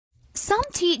Some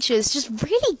teachers just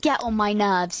really get on my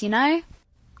nerves, you know?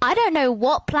 I don't know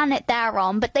what planet they're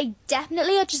on, but they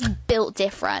definitely are just built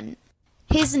different.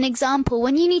 Here's an example.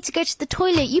 When you need to go to the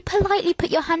toilet, you politely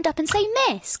put your hand up and say,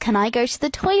 "Miss, can I go to the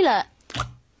toilet?"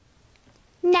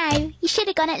 "No, you should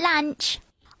have gone at lunch."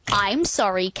 "I'm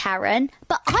sorry, Karen,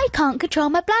 but I can't control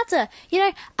my bladder. You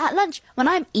know, at lunch, when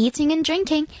I'm eating and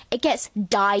drinking, it gets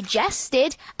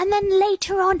digested, and then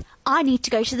later on, I need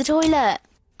to go to the toilet.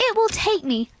 It will take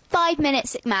me 5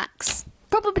 minutes at max.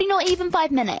 Probably not even 5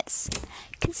 minutes.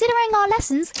 Considering our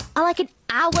lessons are like an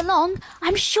hour long,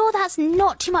 I'm sure that's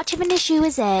not too much of an issue,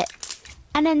 is it?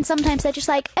 And then sometimes they're just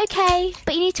like, "Okay,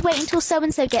 but you need to wait until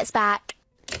so-and-so gets back."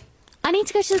 I need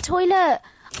to go to the toilet.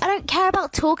 I don't care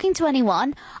about talking to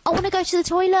anyone. I want to go to the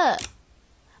toilet.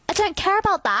 I don't care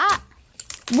about that.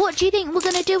 What do you think we're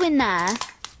going to do in there?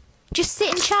 Just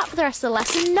sit and chat for the rest of the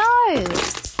lesson? No.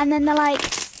 And then they're like,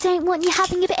 "Don't want you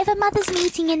having a bit of a mother's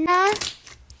meeting in there."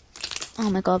 Oh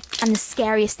my god. And the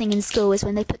scariest thing in school is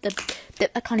when they put the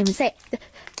I can't even say it,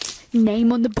 the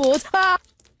name on the board. Ah!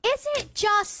 Is it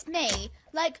just me?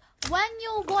 Like, when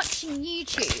you're watching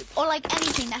YouTube or like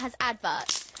anything that has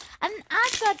adverts, and an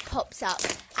advert pops up,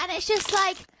 and it's just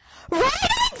like,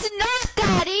 "Writing's not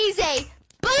that easy,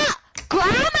 but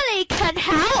Grammarly can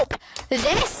help.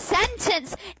 This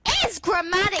sentence is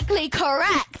grammatically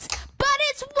correct, but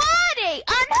it's wordy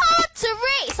and hard to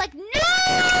read." It's like,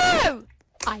 no!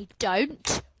 I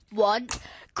don't want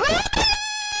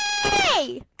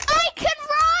Grammarly! I can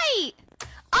write!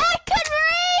 I can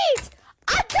read!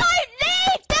 I don't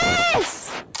need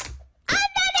this! And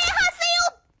then it has the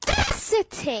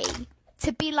audacity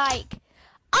to be like,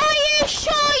 "Are you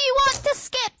sure you want to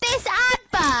skip this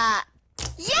advert?"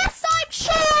 Yes, I'm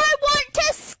sure I want to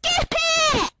skip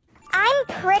it! I'm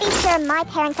pretty sure my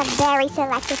parents have very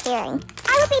selective hearing.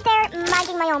 I would be there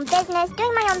minding my own business,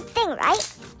 doing my own thing, right?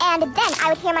 And then I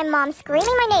would hear my mom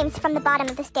screaming my names from the bottom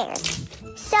of the stairs.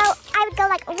 So I would go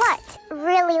like, "What?"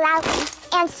 really loudly.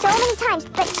 And so many times,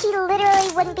 but she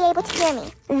literally wouldn't be able to hear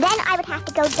me. Then I would have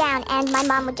to go down and my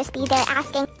mom would just be there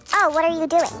asking, "Oh, what are you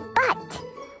doing?" But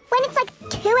when it's like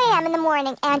 2 a.m. in the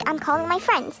morning and I'm calling my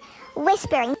friends,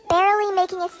 whispering, barely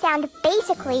making a sound,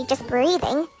 basically just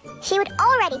breathing, she would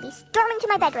already be storming to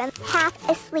my bedroom, half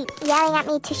asleep, yelling at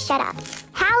me to shut up.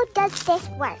 How does this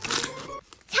work?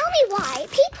 Tell me why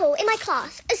people in my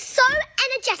class are so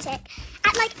energetic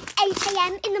at like 8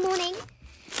 a.m. in the morning.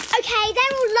 Okay,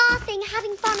 they're all laughing,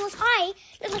 having fun, whilst I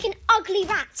look like an ugly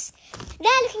rat.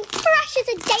 They're looking fresh as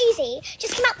a daisy,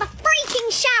 just came out the freaking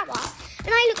shower,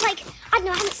 and I look like, I don't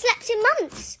know, I haven't slept in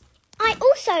months. I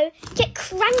also get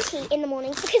cranky in the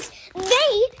mornings because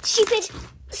stupid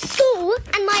school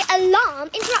and my alarm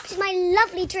interrupted my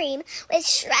lovely dream with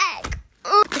Shrek.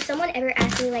 If someone ever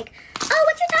asks me like, "Oh,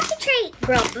 what's your toxic trait?"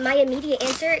 Bro, my immediate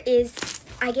answer is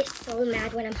I get so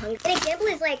mad when I'm hungry. An example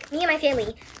is like me and my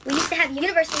family. We used to have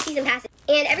Universal season passes,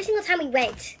 and every single time we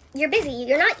went, you're busy,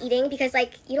 you're not eating because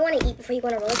like you don't want to eat before you go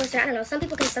on a roller coaster. I don't know, some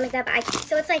people can stomach that, but I can't.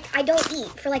 So it's like I don't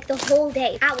eat for like the whole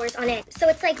day, hours on end. So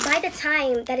it's like by the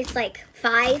time that it's like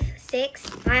 5, 6,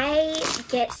 I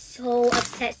get so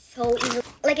upset so easily.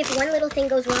 Like if one little thing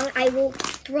goes wrong, I will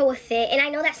throw a fit. And I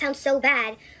know that sounds so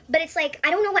bad, but it's like, I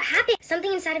don't know what happened.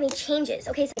 Something inside of me changes.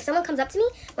 Okay, so if someone comes up to me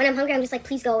when I'm hungry, I'm just like,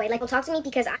 "Please go away." Like, don't talk to me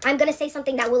because I'm gonna say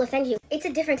something that will offend you. It's a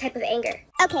different type of anger.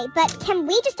 Okay, but can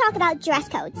we just talk about dress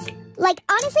codes? Like,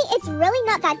 honestly, it's really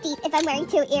not that deep if I'm wearing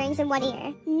 2 earrings in one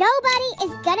ear. Nobody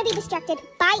is gonna be distracted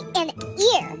by an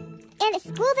ear. And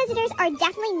school visitors are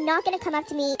definitely not gonna come up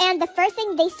to me, and the first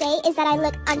thing they say is that I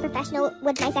look unprofessional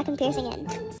with my second piercing in.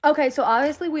 Okay, so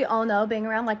obviously we all know being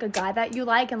around like a guy that you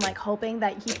like and like hoping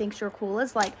that he thinks you're cool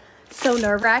is like so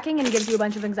nerve-wracking and gives you a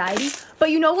bunch of anxiety.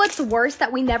 But you know what's worse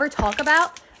that we never talk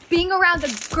about? Being around a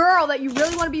girl that you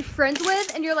really want to be friends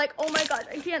with, and you're like, "Oh my god,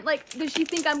 I can't, like, does she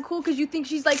think I'm cool?" Because you think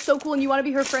she's like so cool and you want to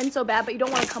be her friend so bad, but you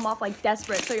don't want to come off like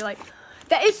desperate. So you're like,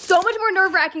 that is so much more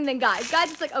nerve-wracking than guys.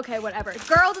 Guys, it's like, okay, whatever.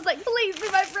 Girls, it's like, "Please be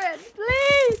my friend,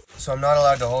 please." So I'm not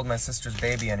allowed to hold my sister's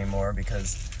baby anymore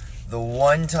because the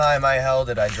one time I held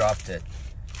it, I dropped it.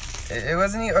 It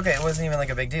wasn't even like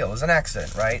a big deal. It was an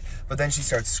accident, right? But then she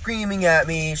starts screaming at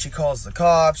me. She calls the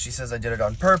cops. She says I did it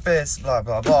on purpose, blah,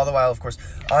 blah, blah. All the while, of course,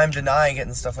 I'm denying it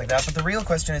and stuff like that. But the real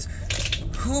question is,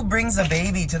 who brings a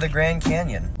baby to the Grand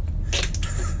Canyon?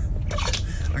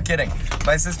 We're kidding.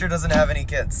 My sister doesn't have any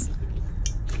kids.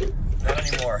 Not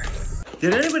anymore.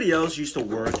 Did anybody else used to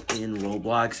work in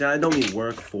Roblox? And I don't mean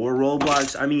work for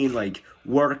Roblox. I mean like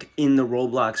work in the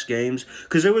Roblox games.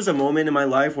 Because there was a moment in my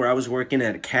life where I was working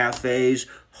at cafes,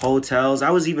 hotels.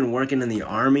 I was even working in the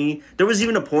army. There was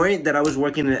even a point that I was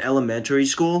working in elementary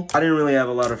school. I didn't really have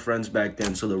a lot of friends back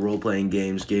then, so the role-playing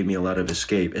games gave me a lot of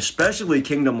escape. Especially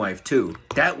Kingdom Life 2.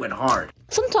 That went hard.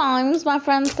 Sometimes my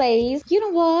friend says, you know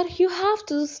what, you have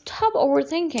to stop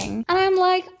overthinking. And I'm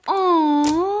like,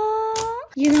 aww.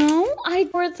 You know, I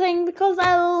overthink because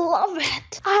I love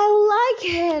it. I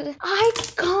like it. I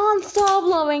can't stop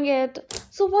loving it.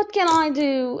 So what can I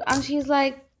do? And she's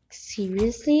like,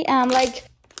 seriously? And I'm like,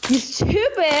 you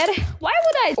stupid. Why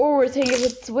would I overthink if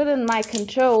it's within my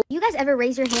control? You guys ever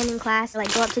raise your hand in class or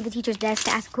like go up to the teacher's desk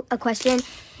to ask a question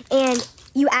and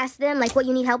you ask them like what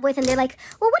you need help with and they're like,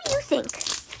 well, what do you think?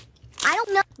 I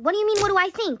don't know. What do you mean, what do I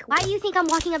think? Why do you think I'm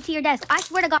walking up to your desk? I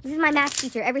swear to God, this is my math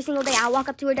teacher. Every single day I'll walk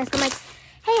up to her desk. I'm like,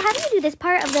 hey, how do you do this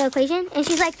part of the equation? And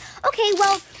she's like, okay,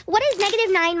 well, what is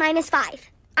 -9 minus 5?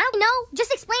 I don't know.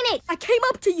 Just explain it. I came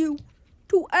up to you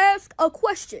to ask a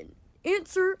question.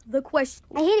 Answer the question.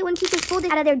 I hate it when teachers pull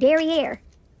it out of their derriere.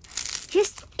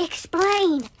 Just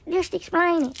explain. Just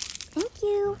explain it. Thank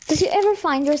you. Did you ever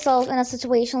find yourself in a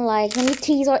situation like when you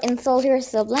tease or insult your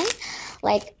sibling?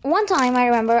 Like, one time I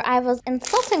remember I was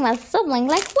insulting my sibling,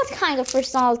 like, what kind of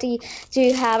personality do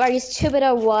you have? Are you stupid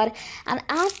or what? And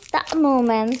at that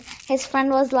moment, his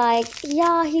friend was like,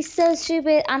 yeah, he's so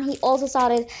stupid. And he also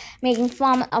started making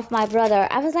fun of my brother.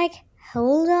 I was like,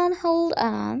 hold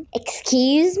on.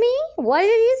 Excuse me? What did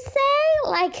you say?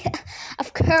 Like,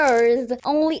 of course,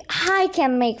 only I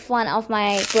can make fun of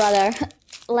my brother.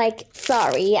 Like,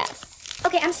 sorry, yes.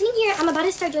 Okay, I'm sitting here. I'm about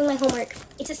to start doing my homework.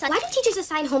 Why do teachers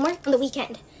assign homework on the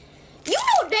weekend? You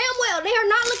know damn well they are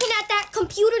not looking at that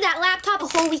computer, that laptop, the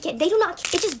whole weekend. They do not.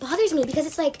 It just bothers me because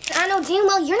it's like, I know damn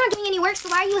well you're not doing any work, so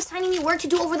why are you assigning me work to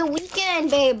do over the weekend,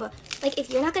 babe? Like,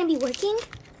 if you're not going to be working,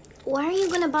 why are you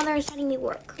going to bother assigning me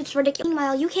work? It's ridiculous.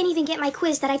 Meanwhile, you can't even get my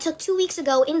quiz that I took 2 weeks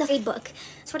ago in the grade book.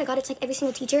 I swear to God, it's like every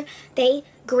single teacher, they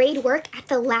grade work at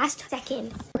the last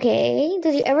second. Okay,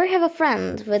 did you ever have a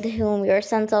friend with whom your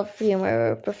sense of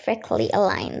humor perfectly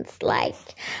aligns? Like,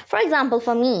 for example,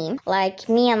 for me, like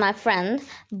me and my friend,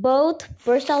 both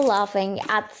burst out laughing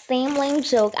at the same lame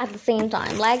joke at the same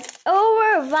time. Like,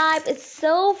 our vibe is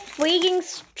so freaking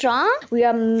strong, we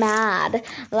are mad.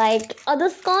 Like,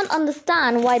 others can't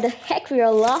understand why the heck we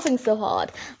are laughing so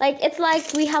hard. Like, it's like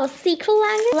we have a secret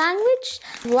language,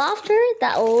 laughter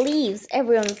that leaves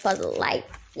everyone puzzled. Like,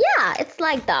 yeah, it's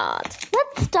like that.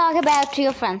 Let's talk about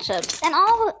real friendships. And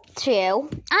all true,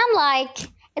 I'm like,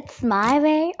 it's my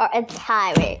way or it's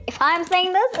highway. If I'm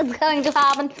saying this, it's going to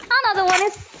happen. Another one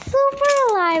is super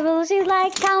reliable. She's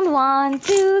like, count 1,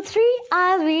 2, 3,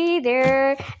 I'll be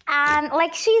there. And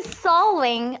like, she's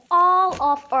solving all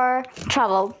of our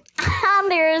trouble. And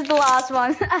there's the last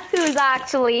one who's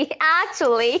actually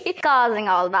causing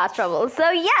all that trouble.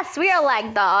 So yes, we are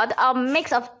like that, a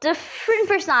mix of different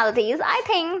personalities. I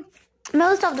think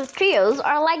most of the trios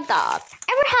are like that.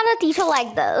 Ever had a teacher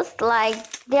like this? Like,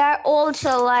 they are all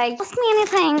chill, like, ask me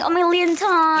anything a million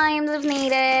times if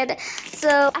needed. So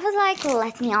I was like,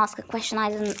 let me ask a question, I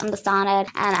didn't understand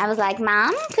it. And I was like,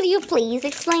 ma'am, could you please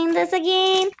explain this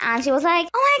again? And she was like,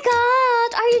 oh my god,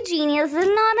 are you genius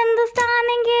in not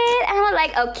understanding it? And I was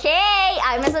like, okay,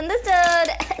 I misunderstood.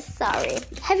 Sorry.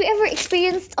 Have you ever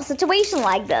experienced a situation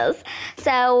like this?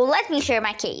 So let me share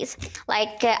my case.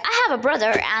 Like, I have a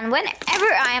brother, and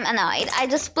whenever I am annoyed, I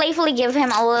just playfully give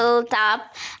him a little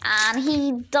tap, and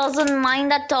he doesn't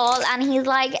mind at all, and he's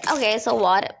like, okay, so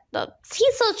what?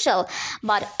 He's so chill.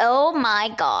 But oh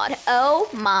my god,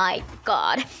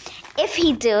 if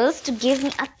he does to give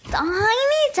me a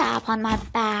tiny tap on my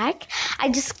back, I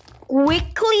just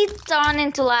quickly turn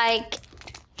into like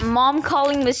mom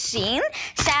calling machine,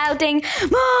 shouting,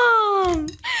 mom,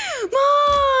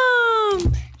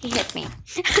 mom. He hit me.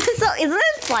 So isn't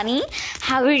it funny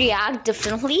how we react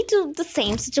differently to the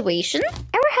same situation?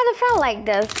 Ever had a friend like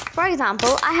this? For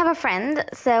example, I have a friend,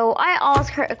 so I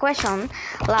ask her a question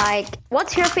like,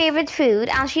 what's your favorite food?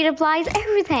 And she replies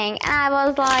everything. And I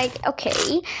was like,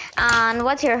 okay. And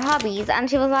what's your hobbies? And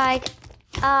she was like,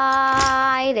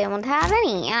 I don't have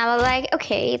any. And I was like,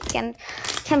 okay, it can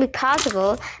be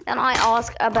possible. Then I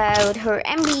asked about her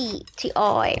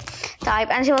MBTI type,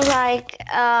 and she was like,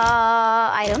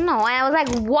 I don't know. And I was like,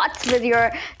 what's with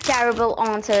your terrible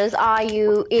answers? Are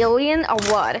you alien or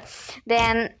what?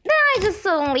 Then I just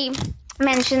suddenly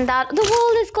mentioned that the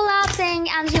world is collapsing,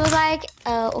 and she was like,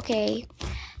 okay.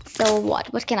 So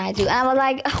what can I do? And I was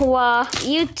like, well,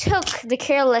 you took the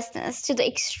carelessness to the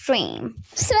extreme.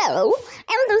 So,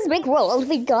 in this big world,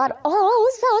 we got all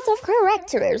sorts of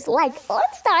characters. Like,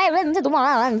 let's dive into the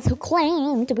ones who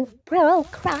claim to be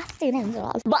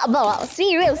procrastinators. But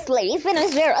seriously,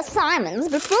 finish their assignments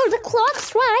before the clock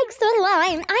strikes the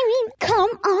line. I mean, come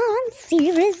on,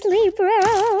 seriously,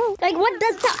 bro. Like, what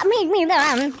does that make me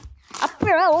then? A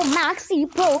pro, maxi,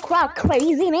 pro, croc,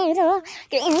 crazy-nator,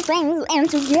 getting things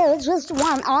into gear just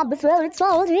 1 hour before it's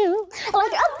all due.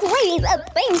 Like, please,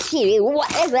 thank you, what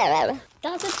is it?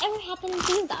 Does it ever happen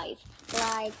to you guys?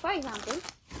 Like, for example,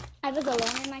 I was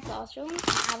alone in my classroom and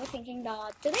I was thinking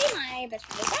that today my best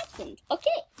friend is absent.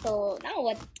 Okay, so now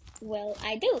what will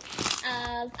I do?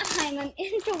 As I'm an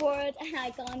introvert and I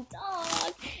can't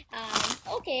talk.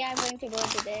 Okay, I'm going to go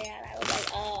today, and I was like,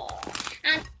 oh.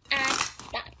 And at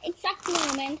that exact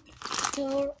moment,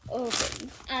 door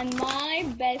opens and my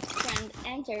best friend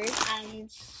enters and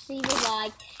she was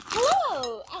like,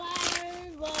 hello, and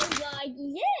I was like,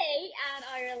 yay, and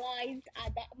I realized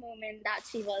at that moment that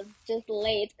she was just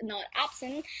late, not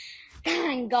absent.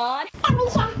 Thank God.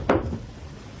 Alicia.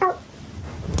 Oh,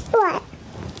 what?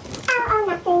 Oh,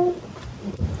 nothing.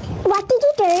 What did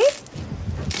you do?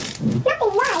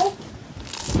 Nothing, why?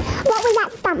 What was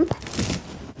that bump?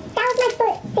 That was my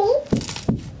foot, see?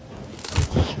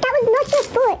 That was not your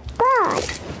foot, God.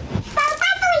 Oh,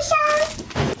 bye, Felicia.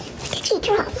 Did she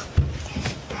drop?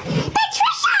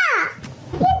 Patricia!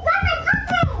 You got my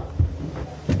puppet!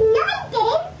 No, I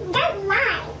didn't. Don't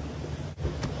lie.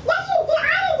 Yes, you did.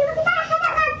 I didn't do it because I had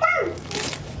that loud thumb.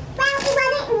 Well, it wasn't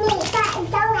me, so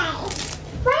go away.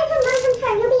 Why is your mom from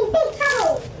home? You'll be in big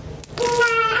trouble.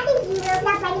 Nah, I think you will.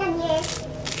 Not blaming on you.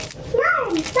 No,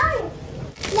 don't.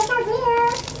 Yes, I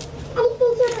will. And if you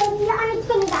feel crazy, you're only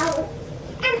 10 years old.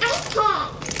 I don't care.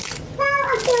 Well,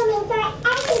 I'm filming, so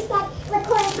everything said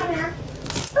record on camera.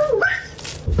 Oh, what?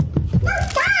 No,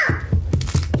 stop!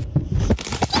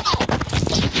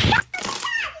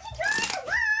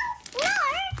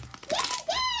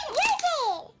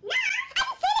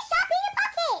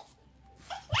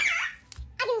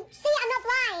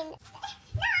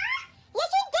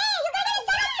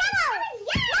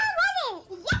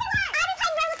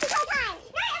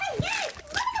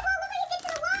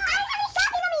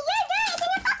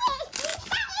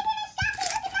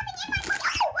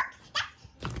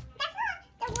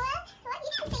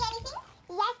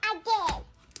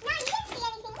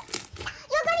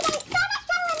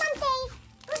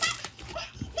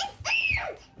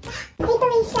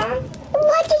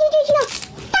 What did you do to your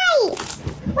face?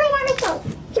 What about my face?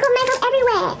 You got makeup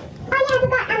everywhere. Oh yeah, I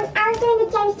forgot. I was doing the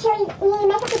James Chili new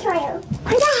makeup tutorial.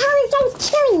 Who the hell is James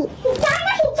Chili? You don't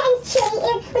know who James Chili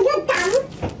is with your gum?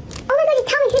 Oh my god, just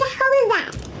tell me who the hell is that?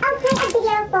 I'll play a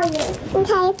video for you,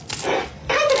 okay?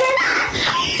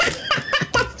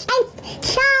 That's James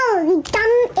Charles, you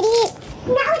dumb idiot.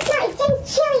 No, it's not. It's James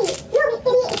Chili. You're the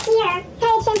idiot here.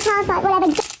 Hey, it's James Charles, but whatever.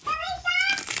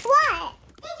 What?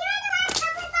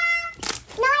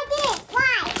 No, I didn't.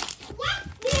 Why? Yes,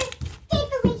 you did,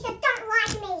 Felicia. Don't lie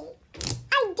to me.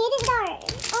 I didn't, though.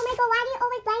 Oh my god, why do you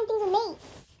always blame things on me?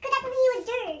 Because that's something you would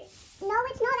do. No,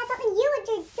 it's not. That's something you would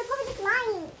do. You're probably just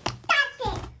lying. That's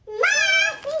it.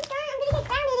 Mom, please don't. I'm going to get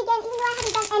grounded again, even though I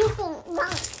haven't done anything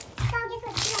wrong. So guess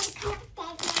what? You're going to come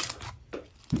upstairs now.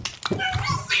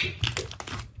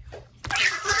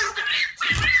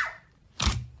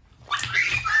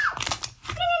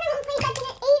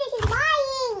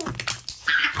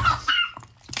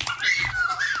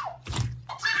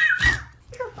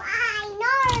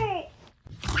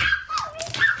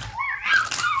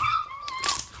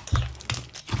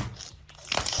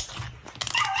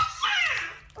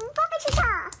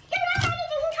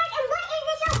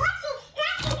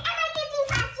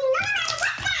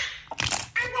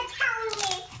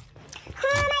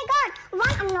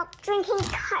 Drinking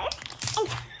Coke, and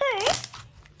two,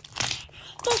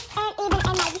 this ain't even a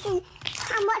night. This is,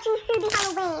 I'm watching Hubie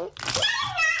Halloween. No,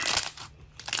 it's not!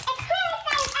 It clearly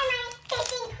says I'm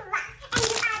 15 plus, and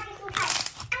you are drinking Coke.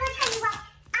 I'm gonna tell you what,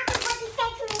 after what you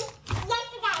said to me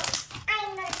yesterday, I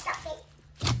am gonna stop this.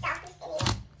 You selfish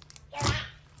idiot. You're right.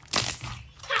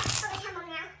 Cat, over to mom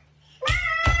now. Mom!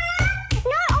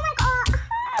 No, oh my god.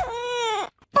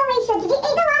 Alicia, did you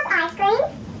eat the last ice cream?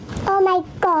 Oh my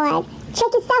god. Check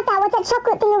yourself out. What's that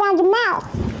chocolate thing around your mouth?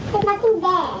 There's nothing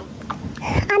there.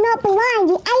 I'm not blind.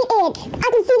 You ate it. I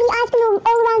can see the ice cream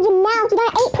all around your mouth. You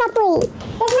don't eat properly.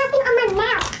 There's nothing on my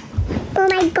mouth. Oh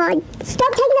my god.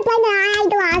 Stop taking the blame that I ate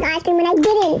the last ice cream when I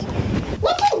didn't.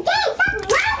 Yes, you did. Stop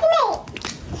lying to me.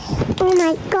 Oh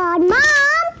my god.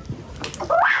 Mom!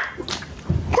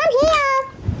 Come here.